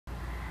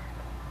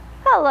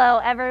Hello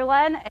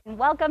everyone, and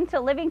welcome to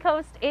Living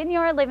Coast in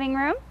your living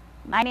room.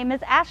 My name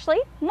is Ashley,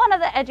 one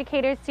of the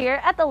educators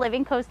here at the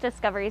Living Coast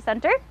Discovery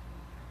Center.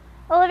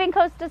 The Living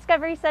Coast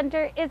Discovery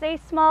Center is a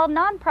small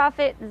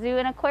nonprofit zoo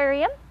and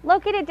aquarium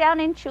located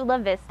down in Chula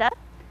Vista.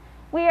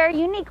 We are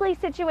uniquely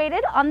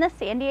situated on the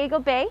San Diego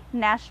Bay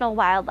National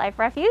Wildlife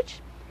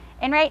Refuge.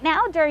 And right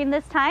now, during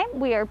this time,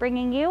 we are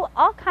bringing you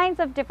all kinds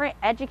of different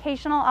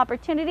educational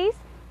opportunities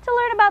to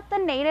learn about the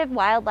native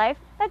wildlife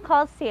that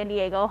calls San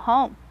Diego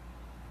home.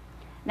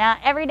 Now,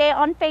 every day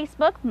on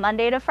Facebook,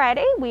 Monday to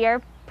Friday, we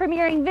are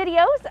premiering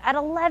videos at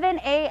 11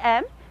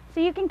 a.m. So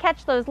you can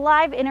catch those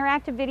live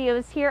interactive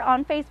videos here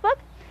on Facebook,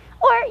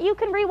 or you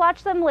can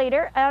rewatch them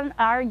later on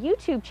our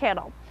YouTube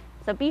channel.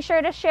 So be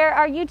sure to share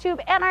our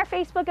YouTube and our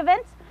Facebook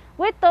events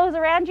with those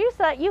around you so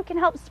that you can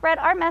help spread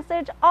our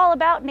message all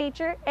about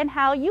nature and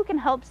how you can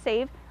help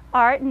save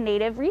our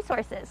native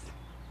resources.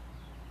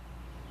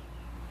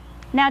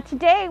 Now,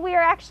 today we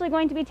are actually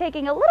going to be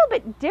taking a little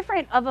bit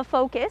different of a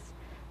focus.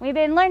 We've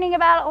been learning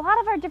about a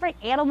lot of our different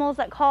animals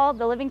that call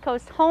the Living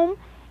Coast home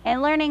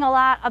and learning a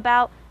lot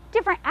about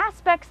different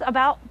aspects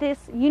about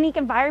this unique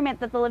environment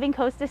that the Living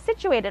Coast is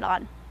situated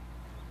on.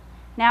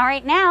 Now,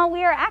 right now,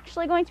 we are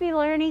actually going to be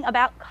learning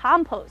about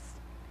compost.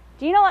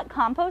 Do you know what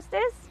compost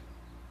is?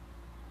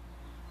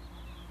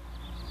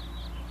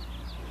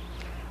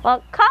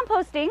 Well,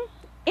 composting,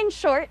 in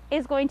short,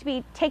 is going to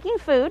be taking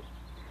food,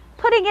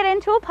 putting it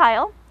into a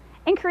pile,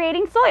 and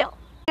creating soil.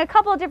 A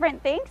couple of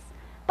different things,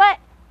 but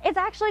it's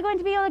actually going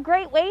to be a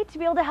great way to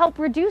be able to help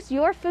reduce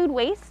your food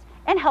waste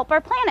and help our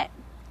planet.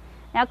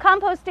 Now,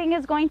 composting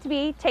is going to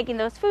be taking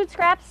those food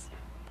scraps,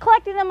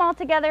 collecting them all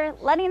together,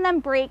 letting them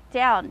break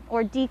down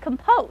or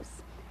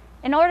decompose.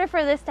 In order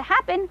for this to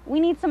happen, we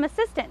need some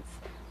assistance.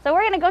 So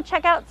we're going to go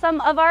check out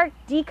some of our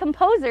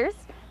decomposers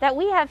that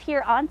we have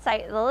here on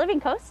site at the Living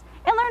Coast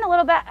and learn a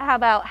little bit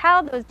about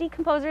how those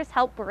decomposers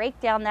help break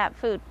down that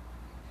food.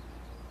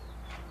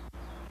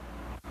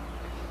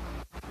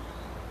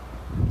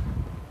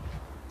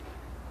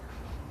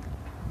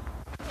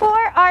 For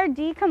our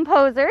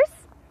decomposers,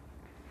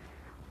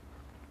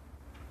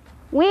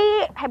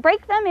 we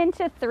break them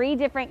into three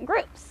different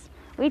groups.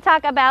 We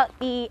talk about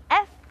the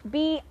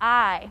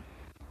FBI,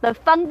 the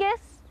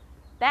fungus,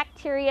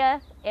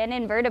 bacteria, and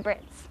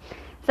invertebrates.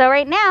 So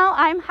right now,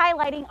 I'm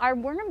highlighting our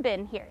worm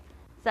bin here.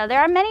 So there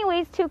are many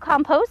ways to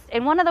compost,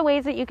 and one of the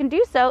ways that you can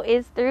do so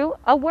is through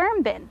a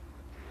worm bin.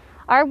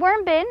 Our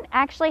worm bin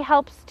actually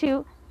helps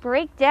to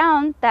break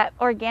down that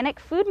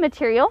organic food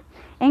material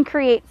and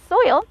create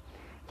soil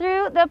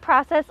through the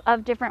process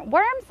of different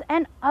worms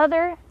and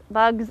other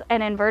bugs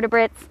and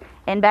invertebrates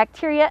and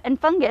bacteria and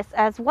fungus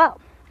as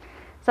well.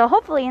 So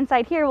hopefully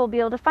inside here we'll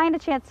be able to find a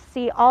chance to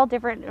see all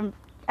different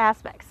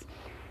aspects.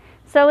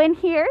 So in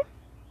here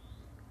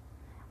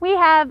we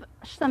have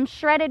some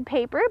shredded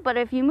paper, but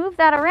if you move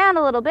that around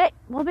a little bit,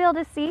 we'll be able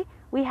to see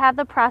we have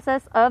the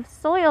process of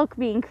soil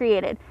being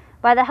created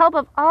by the help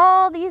of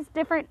all these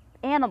different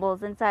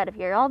animals inside of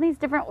here, all these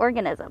different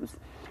organisms.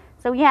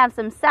 So we have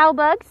some sow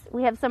bugs,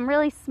 we have some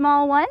really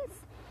small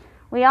ones.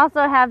 We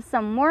also have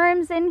some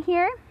worms in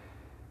here.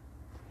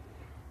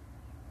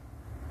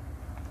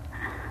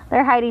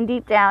 They're hiding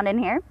deep down in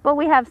here, but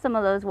we have some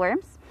of those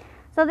worms.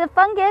 So the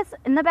fungus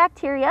and the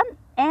bacteria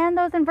and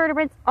those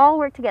invertebrates all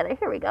work together.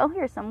 Here we go,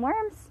 here's some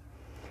worms.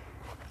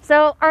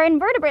 So our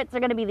invertebrates are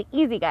gonna be the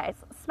easy guys,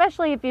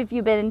 especially if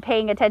you've been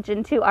paying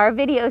attention to our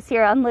videos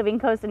here on Living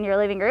Coast in your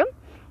living room.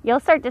 You'll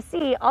start to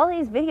see all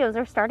these videos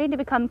are starting to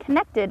become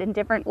connected in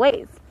different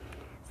ways.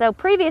 So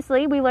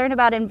previously, we learned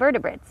about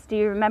invertebrates. Do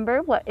you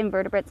remember what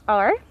invertebrates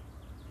are?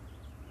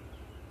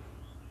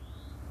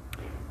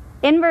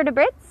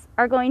 Invertebrates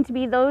are going to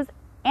be those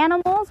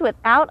animals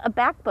without a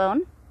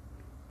backbone,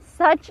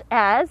 such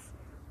as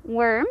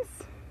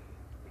worms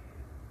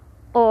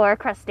or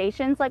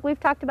crustaceans like we've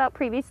talked about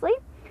previously.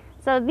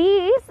 So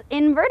these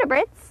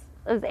invertebrates,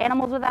 those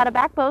animals without a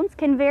backbone,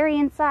 can vary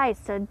in size.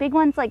 So big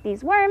ones like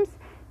these worms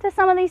to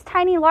some of these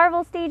tiny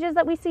larval stages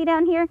that we see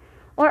down here,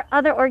 or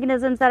other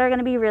organisms that are going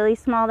to be really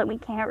small that we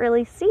can't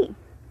really see.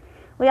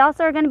 We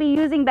also are going to be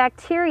using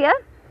bacteria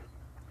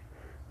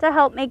to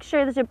help make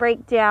sure to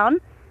break down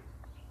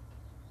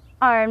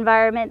our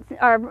environment,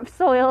 our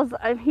soils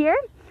here.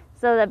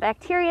 So the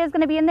bacteria is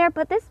going to be in there,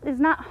 but this is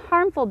not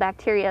harmful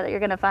bacteria that you're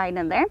going to find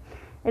in there.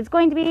 It's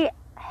going to be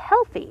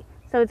healthy,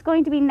 so it's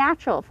going to be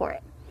natural for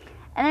it.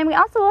 And then we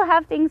also will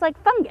have things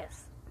like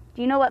fungus.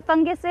 Do you know what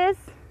fungus is?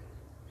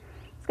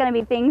 It's going to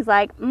be things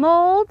like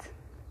mold.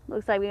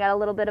 Looks like we got a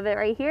little bit of it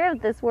right here,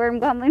 this worm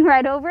coming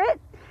right over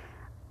it.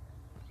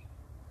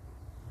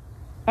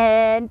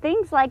 And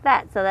things like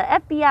that. So the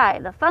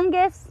FBI, the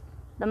fungus,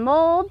 the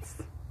molds.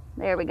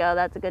 There we go,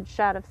 that's a good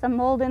shot of some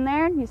mold in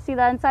there. You see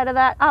that inside of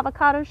that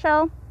avocado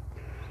shell?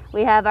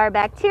 We have our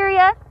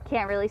bacteria.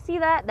 Can't really see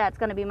that. That's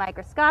going to be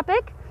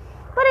microscopic,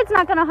 but it's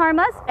not going to harm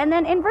us. And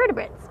then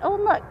invertebrates. Oh,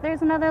 look,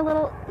 there's another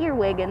little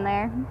earwig in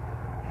there.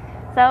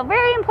 So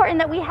very important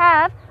that we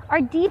have our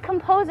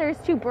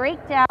decomposers to break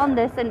down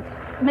this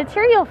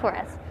material for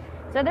us.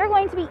 So they're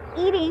going to be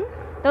eating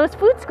those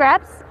food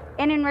scraps,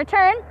 and in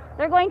return,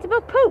 they're going to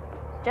poop.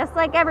 just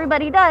like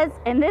everybody does,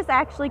 and this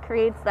actually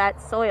creates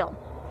that soil.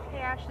 Hey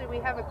Ashley, we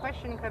have a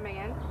question coming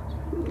in.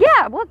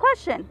 Yeah, what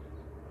question?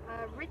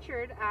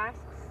 Richard asks,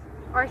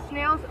 are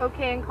snails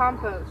okay in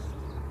compost?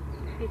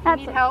 If you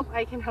need help,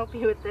 I can help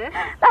you with this.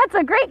 That's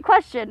a great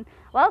question.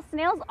 Well,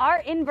 snails are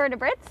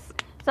invertebrates,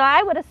 so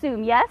I would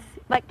assume yes,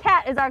 but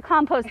Kat is our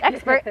compost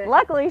expert.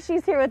 Luckily,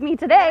 she's here with me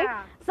today.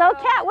 Yeah. So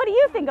Kat, what do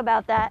you think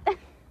about that?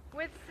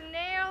 With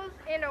snails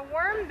in a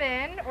worm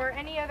bin or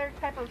any other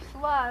type of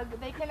slug,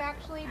 they can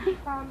actually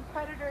become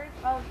predators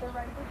of the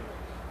rhizobium.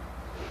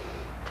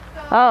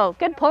 So oh,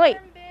 good point.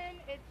 In a worm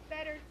bin, it's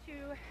better to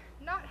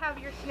not have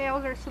your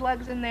snails or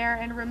slugs in there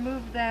and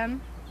remove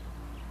them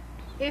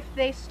if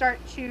they start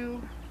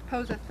to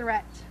pose a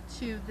threat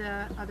to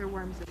the other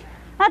worms in there.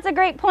 That's a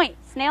great point.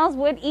 Snails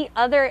would eat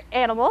other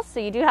animals, so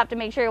you do have to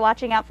make sure you're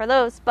watching out for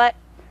those. But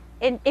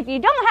if you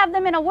don't have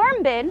them in a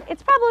worm bin,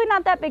 it's probably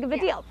not that big of a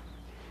deal.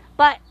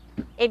 But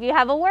if you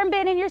have a worm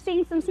bin and you're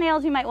seeing some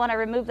snails, you might want to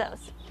remove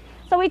those.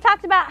 So we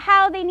talked about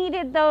how they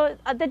needed those.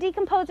 The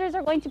decomposers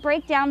are going to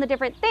break down the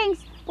different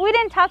things, but we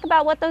didn't talk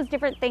about what those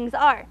different things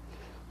are.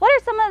 What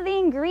are some of the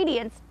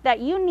ingredients that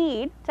you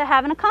need to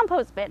have in a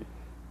compost bin?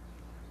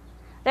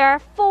 There are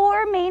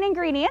 4 main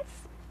ingredients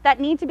that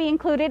need to be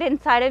included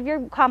inside of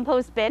your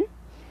compost bin,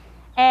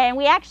 and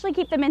we actually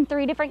keep them in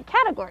 3 different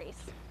categories.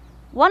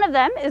 One of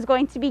them is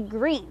going to be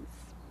greens.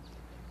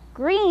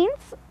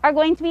 Greens are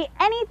going to be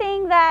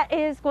anything that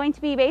is going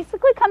to be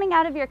basically coming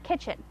out of your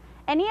kitchen.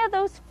 Any of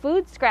those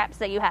food scraps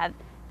that you have,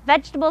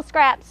 vegetable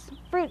scraps,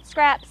 fruit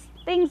scraps,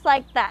 things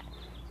like that.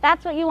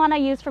 That's what you want to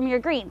use from your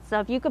greens. So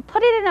if you could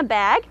put it in a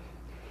bag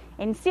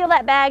and seal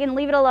that bag and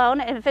leave it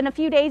alone, and if in a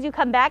few days you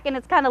come back and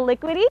it's kind of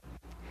liquidy,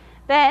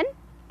 then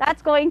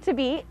that's going to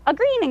be a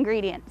green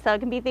ingredient. So it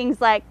can be things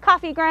like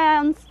coffee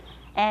grounds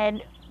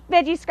and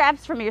veggie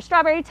scraps from your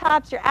strawberry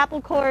tops, your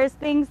apple cores,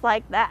 things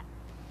like that.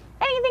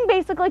 Anything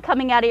basically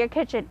coming out of your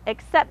kitchen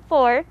except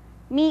for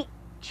meat,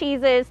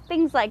 cheeses,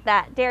 things like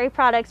that. Dairy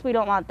products, we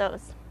don't want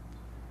those.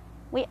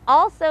 We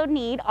also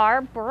need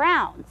our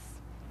browns.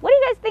 What do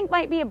you guys think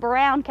might be a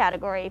brown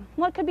category?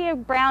 What could be a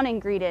brown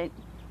ingredient?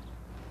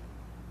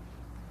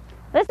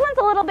 This one's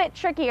a little bit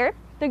trickier.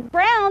 The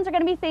browns are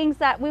going to be things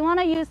that we want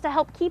to use to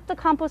help keep the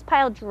compost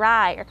pile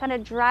dry or kind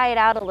of dry it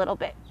out a little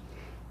bit.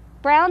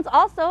 Browns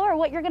also are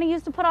what you're going to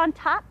use to put on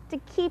top to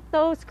keep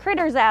those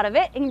critters out of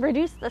it and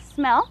reduce the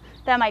smell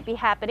that might be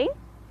happening.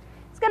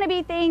 It's going to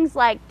be things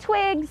like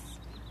twigs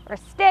or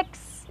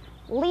sticks,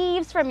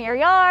 leaves from your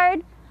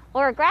yard,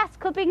 or grass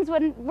clippings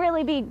wouldn't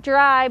really be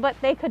dry, but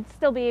they could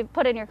still be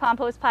put in your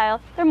compost pile.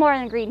 They're more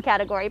in the green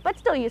category, but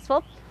still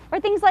useful.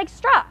 Or things like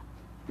straw.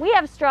 We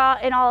have straw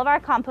in all of our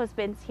compost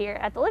bins here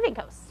at the Living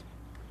Coast.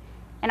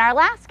 And our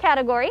last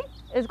category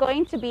is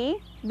going to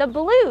be the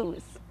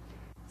blues.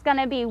 It's going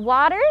to be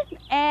water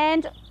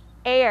and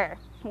air.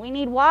 We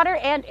need water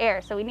and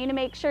air, so we need to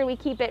make sure we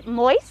keep it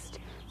moist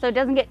so it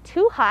doesn't get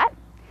too hot.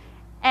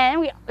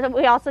 And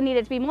we also need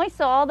it to be moist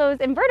so all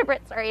those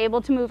invertebrates are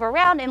able to move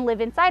around and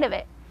live inside of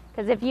it.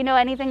 Because if you know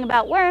anything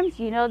about worms,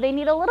 you know they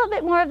need a little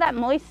bit more of that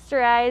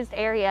moisturized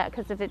area,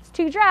 because if it's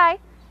too dry,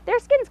 their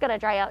skin's going to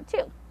dry out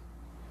too.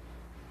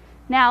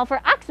 Now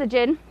for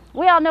oxygen,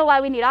 we all know why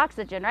we need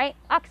oxygen, right?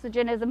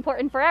 Oxygen is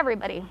important for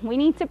everybody. We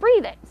need to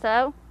breathe it.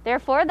 So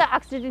therefore, the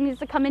oxygen needs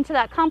to come into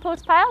that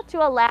compost pile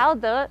to allow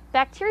the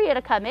bacteria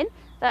to come in,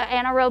 the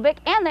anaerobic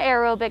and the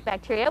aerobic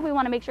bacteria. We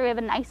want to make sure we have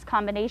a nice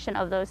combination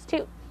of those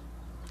two.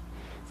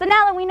 So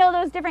now that we know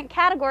those different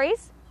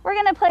categories, we're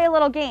going to play a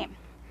little game.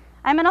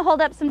 I'm going to hold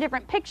up some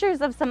different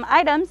pictures of some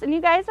items, and you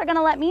guys are going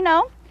to let me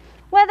know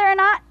whether or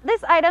not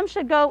this item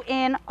should go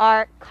in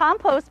our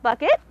compost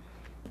bucket,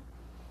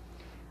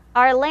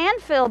 our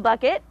landfill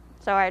bucket,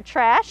 so our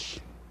trash,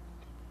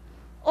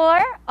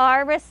 or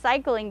our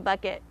recycling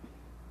bucket.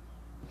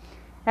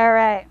 All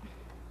right.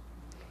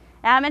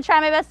 Now I'm going to try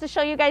my best to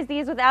show you guys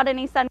these without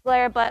any sun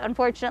glare, but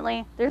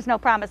unfortunately, there's no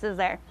promises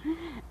there.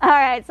 All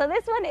right, so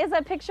this one is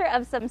a picture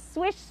of some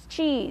Swiss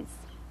cheese.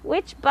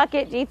 Which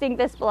bucket do you think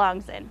this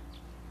belongs in?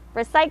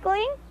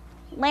 Recycling,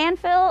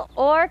 landfill,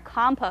 or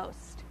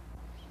compost?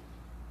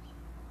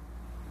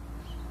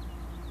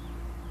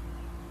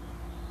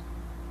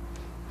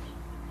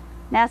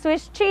 Now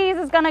Swiss cheese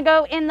is going to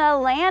go in the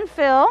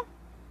landfill.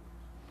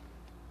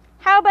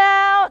 How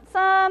about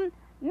some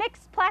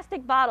mixed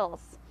plastic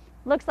bottles?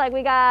 Looks like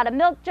we got a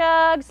milk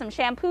jug, some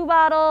shampoo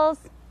bottles.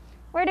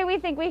 Where do we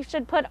think we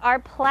should put our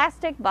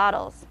plastic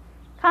bottles?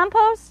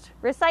 Compost,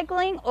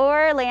 recycling,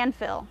 or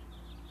landfill?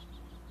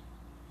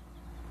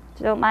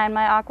 Don't mind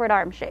my awkward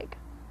arm shake.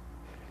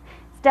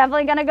 It's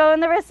definitely going to go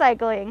in the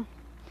recycling.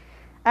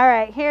 All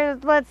right,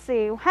 let's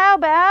see. How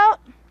about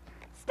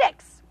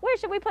sticks? Where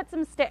should we put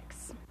some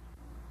sticks?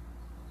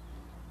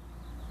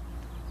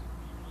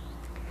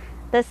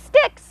 The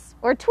sticks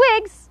or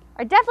twigs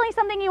are definitely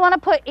something you want to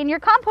put in your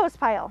compost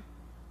pile.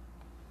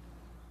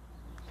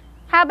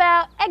 How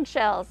about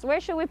eggshells? Where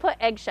should we put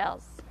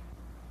eggshells?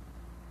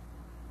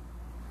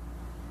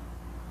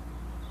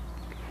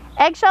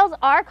 Eggshells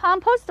are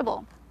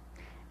compostable.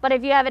 But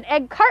if you have an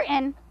egg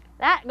carton,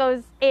 that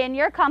goes in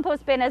your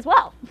compost bin as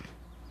well.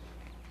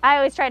 I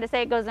always try to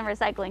say it goes in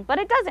recycling, but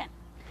it doesn't.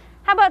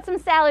 How about some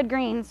salad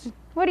greens?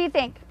 What do you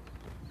think?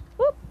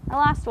 Whoop, I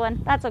lost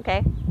one. That's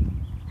okay.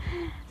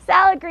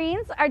 Salad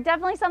greens are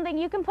definitely something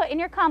you can put in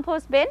your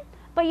compost bin,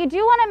 but you do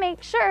want to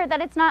make sure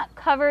that it's not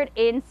covered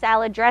in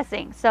salad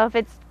dressing. So if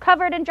it's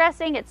covered in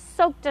dressing, it's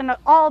soaked and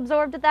all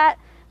absorbed with that,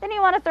 then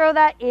you want to throw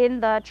that in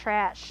the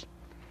trash.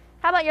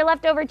 How about your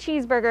leftover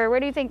cheeseburger? Where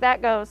do you think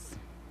that goes?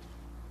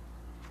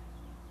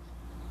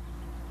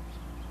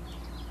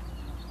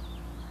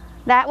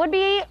 That would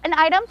be an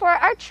item for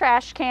our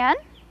trash can.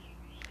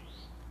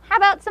 How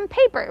about some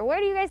paper? Where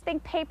do you guys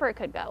think paper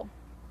could go?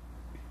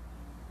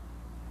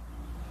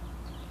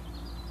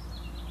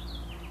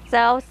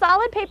 So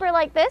solid paper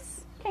like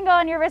this can go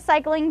in your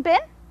recycling bin,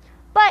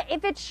 but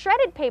if it's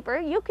shredded paper,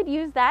 you could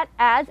use that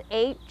as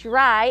a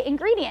dry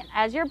ingredient,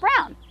 as your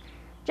brown,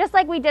 just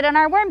like we did in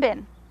our worm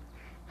bin.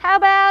 How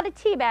about a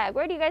tea bag?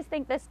 Where do you guys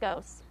think this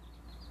goes?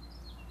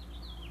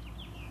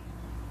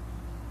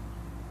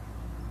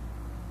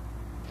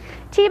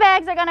 Tea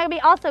bags are going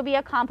to also be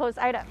a compost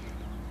item.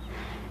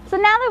 So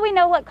now that we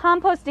know what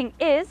composting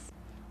is,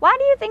 why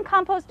do you think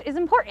compost is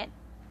important?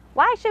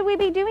 Why should we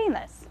be doing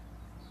this?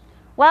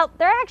 Well,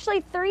 there are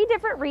actually 3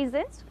 different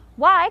reasons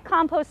why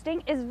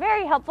composting is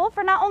very helpful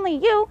for not only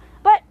you,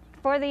 but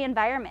for the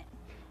environment.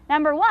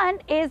 Number 1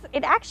 is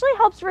it actually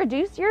helps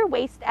reduce your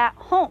waste at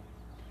home.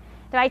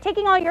 By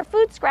taking all your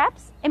food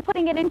scraps and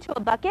putting it into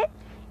a bucket,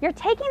 you're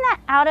taking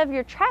that out of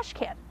your trash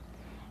can.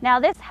 Now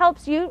this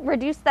helps you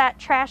reduce that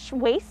trash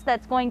waste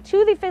that's going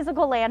to the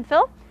physical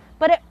landfill,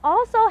 but it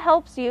also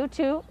helps you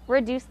to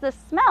reduce the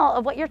smell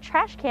of what your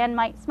trash can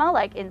might smell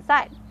like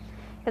inside.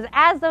 Because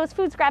as those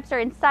food scraps are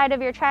inside of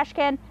your trash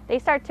can, they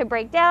start to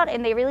break down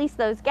and they release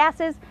those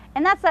gases,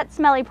 and that's that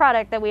smelly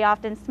product that we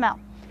often smell.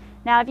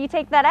 Now if you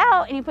take that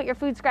out and you put your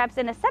food scraps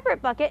in a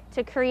separate bucket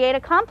to create a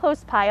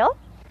compost pile,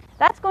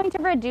 that's going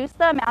to reduce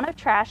the amount of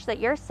trash that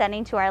you're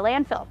sending to our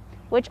landfill,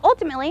 which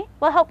ultimately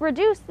will help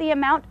reduce the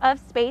amount of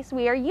space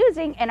we are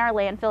using in our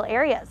landfill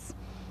areas.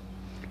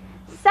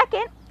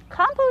 Second,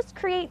 compost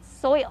creates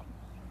soil.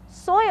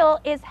 Soil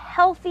is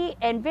healthy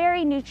and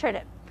very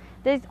nutritive.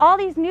 All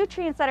these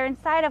nutrients that are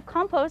inside of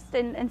compost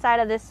and inside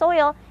of this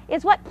soil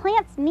is what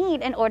plants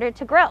need in order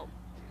to grow.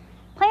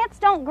 Plants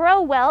don't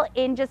grow well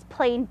in just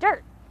plain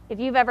dirt. If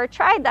you've ever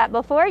tried that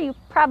before, you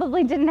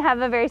probably didn't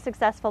have a very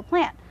successful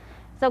plant.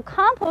 So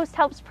compost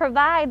helps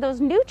provide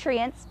those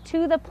nutrients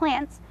to the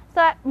plants so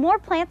that more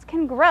plants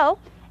can grow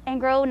and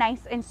grow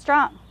nice and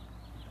strong.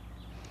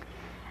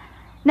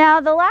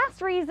 Now, the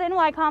last reason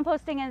why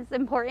composting is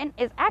important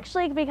is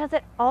actually because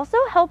it also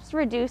helps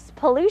reduce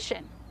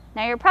pollution.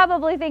 Now, you're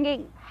probably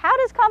thinking, how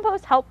does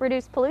compost help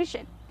reduce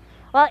pollution?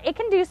 Well, it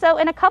can do so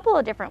in a couple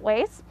of different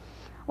ways.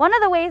 One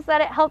of the ways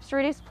that it helps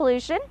reduce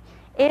pollution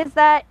is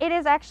that it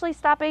is actually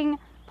stopping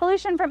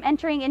pollution from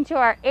entering into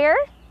our air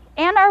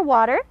and our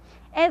water,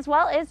 as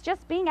well as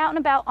just being out and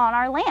about on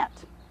our land.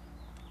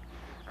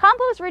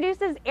 Compost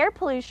reduces air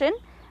pollution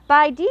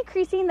by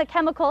decreasing the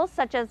chemicals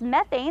such as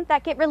methane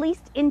that get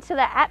released into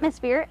the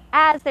atmosphere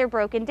as they're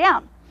broken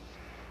down.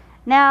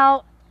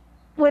 Now,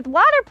 with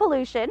water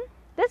pollution,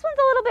 this one's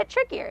a little bit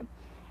trickier.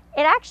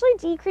 It actually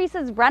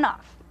decreases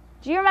runoff.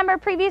 Do you remember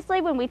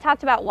previously when we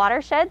talked about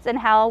watersheds and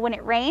how when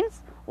it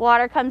rains,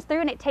 water comes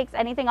through and it takes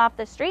anything off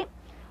the street?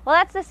 Well,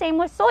 that's the same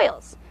with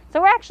soils.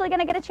 So we're actually going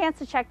to get a chance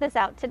to check this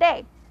out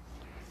today.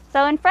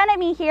 So in front of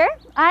me here,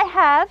 I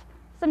have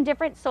some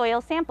different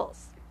soil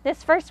samples.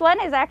 This first one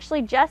is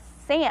actually just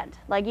sand,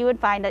 like you would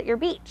find at your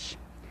beach.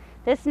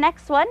 This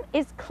next one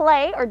is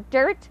clay or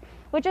dirt,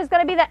 which is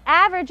going to be the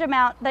average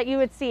amount that you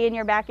would see in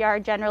your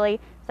backyard generally.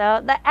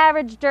 So the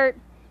average dirt,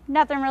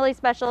 nothing really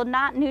special,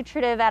 not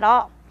nutritive at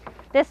all.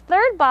 This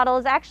third bottle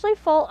is actually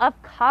full of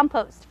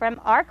compost from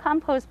our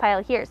compost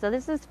pile here. So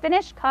this is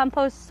finished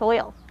compost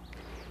soil.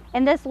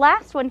 And this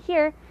last one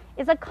here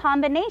is a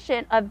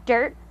combination of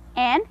dirt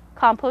and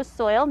compost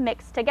soil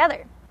mixed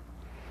together.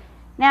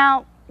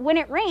 Now, when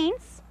it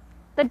rains,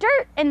 the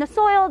dirt and the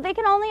soil, they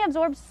can only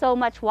absorb so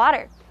much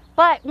water.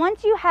 But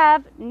once you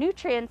have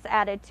nutrients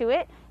added to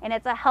it and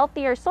it's a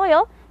healthier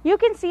soil, you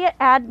can see it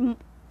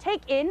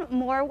take in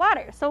more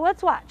water. So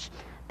let's watch.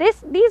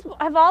 These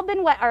have all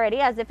been wet already,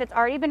 as if it's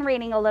already been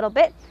raining a little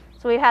bit.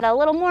 So we've had a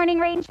little morning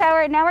rain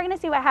shower. Now we're going to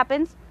see what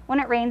happens when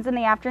it rains in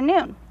the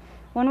afternoon,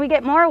 when we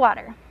get more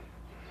water.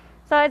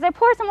 So as I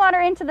pour some water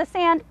into the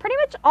sand, pretty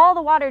much all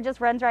the water just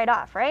runs right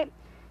off, right?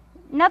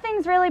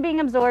 Nothing's really being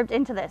absorbed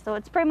into this. So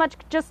it's pretty much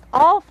just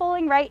all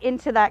falling right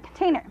into that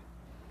container.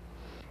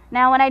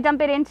 Now when I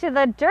dump it into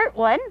the dirt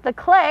one, the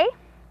clay,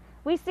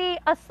 we see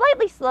a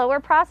slightly slower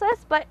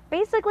process, but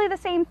basically the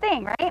same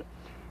thing, right?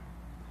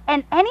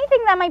 And anything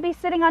that might be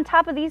sitting on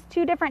top of these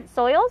two different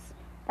soils,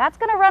 that's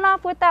going to run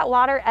off with that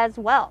water as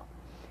well.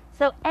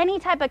 So any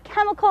type of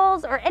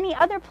chemicals or any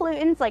other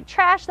pollutants like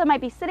trash that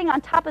might be sitting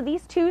on top of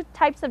these two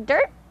types of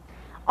dirt,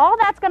 all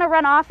that's going to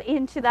run off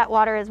into that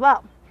water as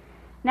well.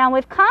 Now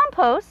with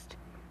compost,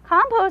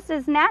 compost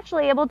is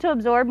naturally able to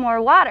absorb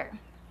more water.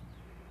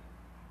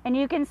 And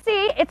you can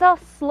see it's a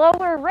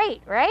slower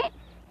rate, right?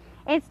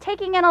 It's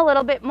taking in a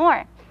little bit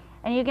more.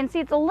 And you can see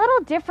it's a little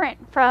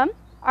different from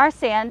our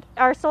sand,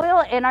 our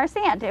soil and our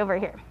sand over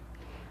here.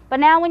 But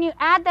now when you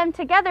add them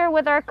together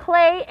with our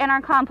clay and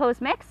our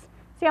compost mix,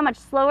 see how much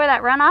slower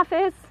that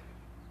runoff is?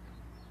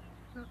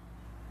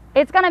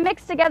 It's going to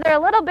mix together a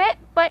little bit,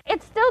 but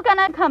it's still going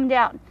to come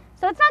down.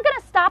 So it's not going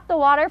to stop the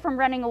water from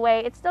running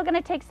away. It's still going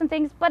to take some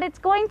things, but it's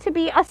going to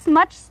be a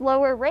much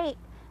slower rate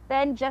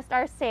than just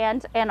our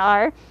sand and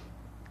our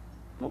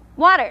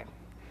water.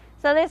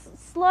 So this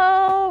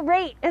slow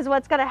rate is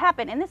what's going to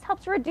happen. And this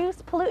helps reduce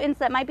pollutants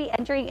that might be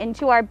entering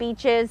into our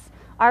beaches,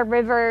 our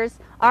rivers,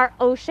 our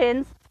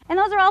oceans. And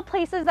those are all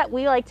places that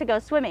we like to go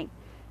swimming.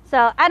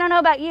 So I don't know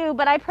about you,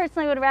 but I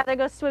personally would rather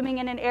go swimming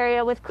in an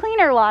area with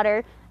cleaner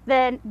water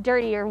than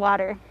dirtier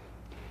water.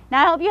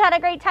 Now I hope you had a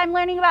great time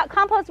learning about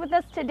compost with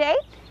us today.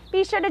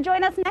 Be sure to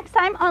join us next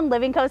time on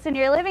Living Coast in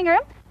Your Living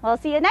Room. We'll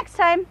see you next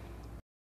time.